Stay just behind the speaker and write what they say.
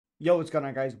Yo, what's going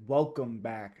on, guys? Welcome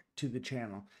back to the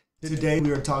channel. Today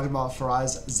we are talking about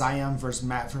Ziam versus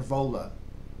Matt Frevola.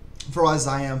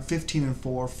 Ziam 15-4,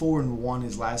 4-1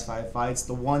 his last 5 fights.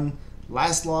 The one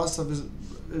last loss of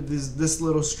this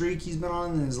little streak he's been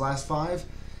on in his last 5,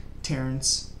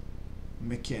 Terrence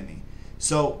McKinney.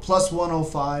 So plus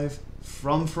 105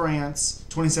 from France,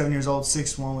 27 years old,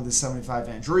 6'1" with a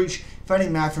 75-inch reach.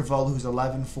 Fighting Matt Frevola, who's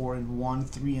 11-4-1,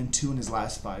 3-2 in his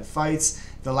last 5 fights.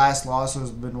 The last loss was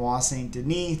Benoit Saint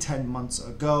Denis 10 months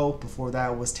ago. Before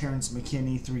that was Terrence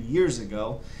McKinney 3 years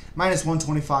ago. Minus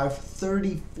 125,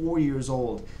 34 years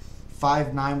old.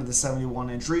 5'9" with a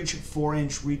 71-inch reach,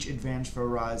 4-inch reach advantage for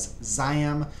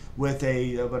Ziam with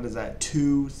a,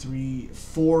 2, 3,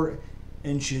 4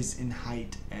 inches in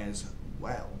height as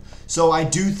well. So I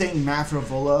do think Matt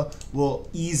Frevola will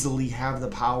easily have the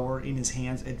power in his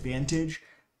hands advantage,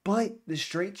 but the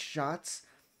straight shots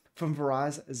from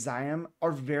Ziam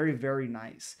are very, very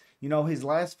nice. You know, his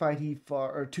last fight he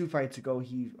fought, or 2 fights ago,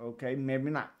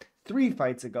 maybe not, 3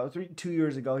 fights ago, 2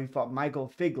 years ago, he fought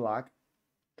Michael Figlock,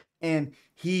 and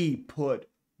he put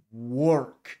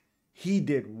work. He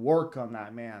did work on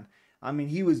that man. I mean,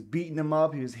 he was beating him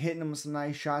up. He was hitting him with some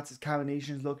nice shots. His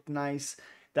combinations looked nice.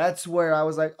 That's where I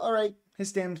was like, all right, his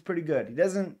stand-up's pretty good. He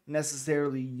doesn't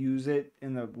necessarily use it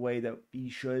in the way that he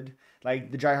should.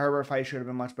 Like, the Jai Herbert fight should have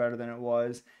been much better than it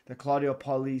was. The Claudio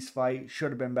Paulis fight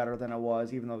should have been better than it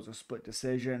was, even though it was a split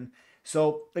decision.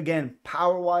 So, again,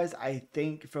 power-wise, I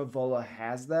think Frevola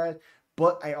has that.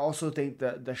 But I also think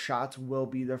that the shots will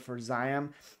be there for Ziam.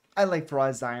 I like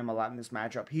Ziam a lot in this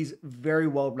matchup. He's very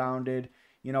well-rounded.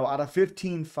 You know, out of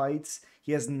 15 fights,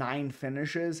 he has 9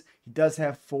 finishes. He does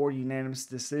have 4 unanimous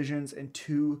decisions and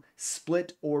 2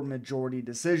 split or majority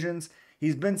decisions.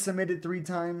 He's been submitted 3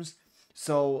 times.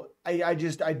 So I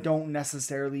don't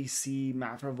necessarily see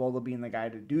Matt Frevola being the guy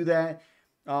to do that.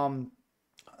 5-2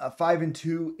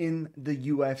 in the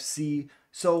UFC.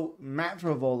 So Matt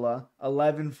Frevola,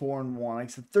 11-4-1. Like I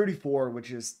said, 34,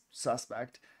 which is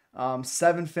suspect.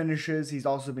 7 finishes. He's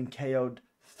also been KO'd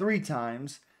 3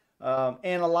 times.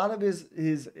 And a lot of his,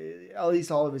 at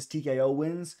least all of his TKO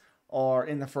wins are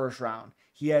in the first round.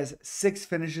 He has 6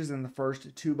 finishes in the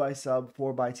first, 2 by sub,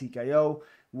 4 by TKO,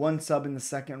 1 sub in the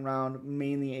second round,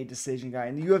 mainly a decision guy.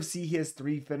 In the UFC, he has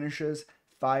 3 finishes,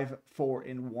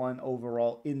 5-4-1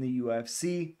 overall in the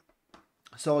UFC.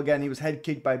 So again, he was head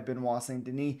kicked by Benoit Saint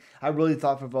Denis. I really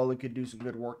thought Frevola could do some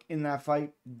good work in that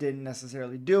fight. Didn't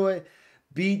necessarily do it.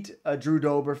 Beat Drew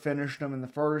Dober, finished him in the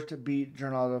first. Beat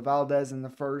Gernaldo Valdez in the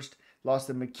first. Lost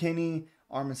to McKinney,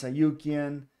 Arman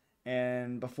Sayukian,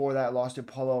 and before that lost to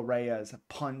Paulo Reyes.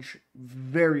 Punch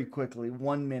very quickly,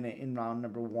 1 minute in round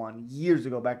number 1, years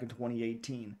ago, back in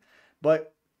 2018.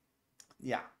 But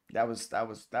yeah, that was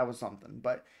something.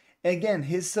 But again,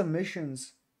 his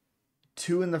submissions,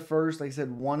 2 in the first, like I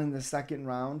said, 1 in the second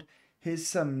round. His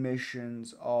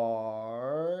submissions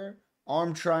are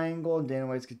arm triangle, Dana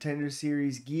White's Contender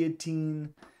Series,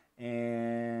 guillotine,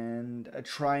 and a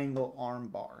triangle arm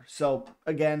bar. So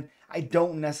again, I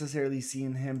don't necessarily see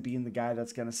him being the guy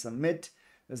that's going to submit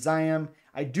Ziam.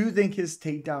 I do think his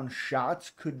takedown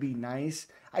shots could be nice.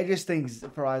 I just think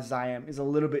Ziam is a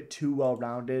little bit too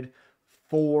well-rounded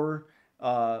for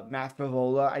Matt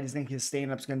Frevola. I just think his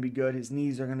stand-up's going to be good. His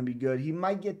knees are going to be good. He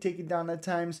might get taken down at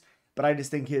times, but I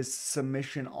just think his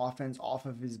submission offense off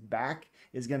of his back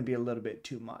is going to be a little bit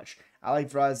too much. I like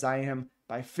Ziam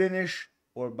by finish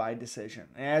or by decision.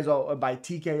 As always, by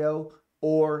TKO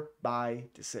or by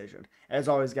decision. As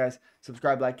always, guys,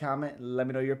 subscribe, like, comment, let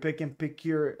me know your pick, and put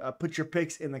your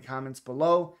picks in the comments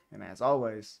below. And as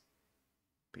always,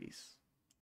 peace.